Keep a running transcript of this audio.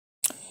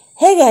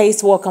Hey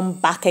guys, welcome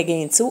back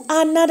again to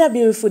another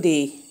beautiful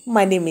day.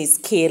 My name is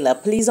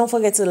Kayla. Please don't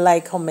forget to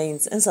like,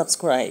 comment, and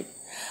subscribe.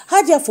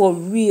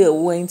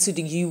 Hajia4Real went to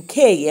the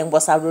UK and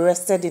was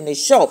arrested in a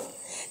shop.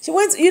 She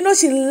went,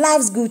 she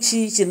loves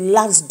Gucci, she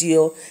loves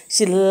Dior,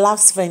 she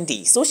loves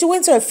Fendi. So she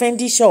went to a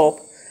Fendi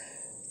shop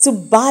to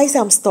buy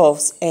some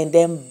stuffs and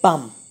then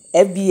bam,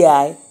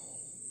 FBI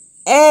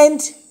and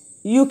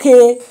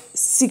UK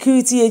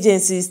security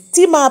agencies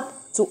team up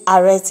to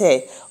arrest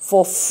her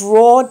for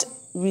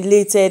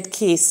fraud-related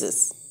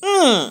cases.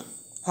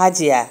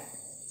 Hajia,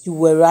 you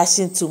were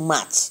rushing too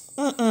much.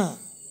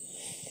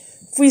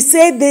 If we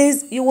say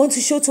this, you want to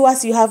show to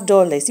us you have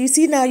dollars. You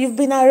see now, you've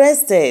been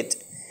arrested.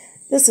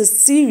 This is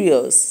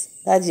serious,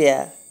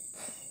 Hajia.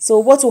 So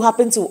what will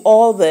happen to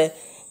all the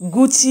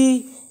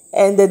Gucci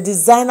and the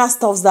designer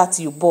stuffs that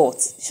you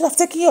bought? You should have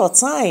taken your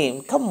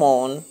time. Come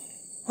on,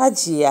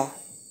 Hajia.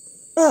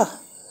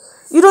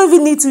 You don't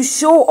even need to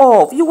show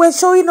off. You were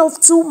showing off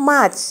too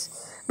much.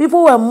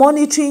 People were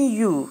monitoring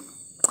you.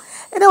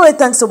 Anyway,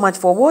 thanks so much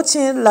for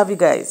watching. Love you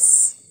guys.